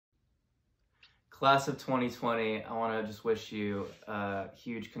Class of 2020, I want to just wish you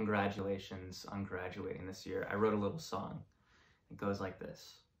huge congratulations on graduating this year. I wrote a little song. It goes like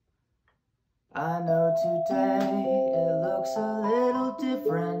this. I know today it looks a little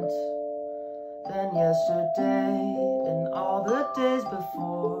different than yesterday and all the days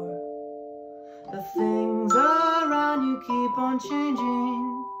before. The things around you keep on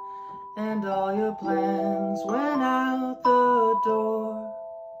changing, and all your plans went out the door.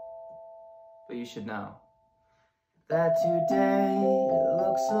 But you should know that today it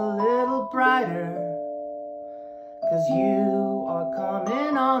looks a little brighter, 'cause you are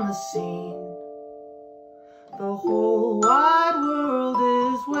coming on the scene. The whole wide world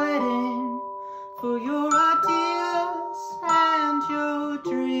is waiting for your ideas and your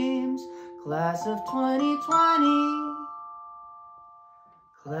dreams. Class of 2020,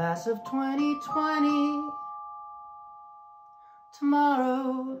 class of 2020,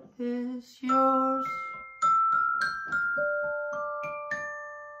 tomorrow is yours.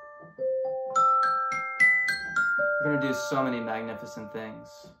 You're gonna do so many magnificent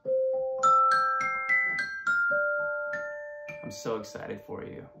things. I'm so excited for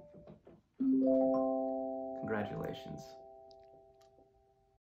you. Congratulations.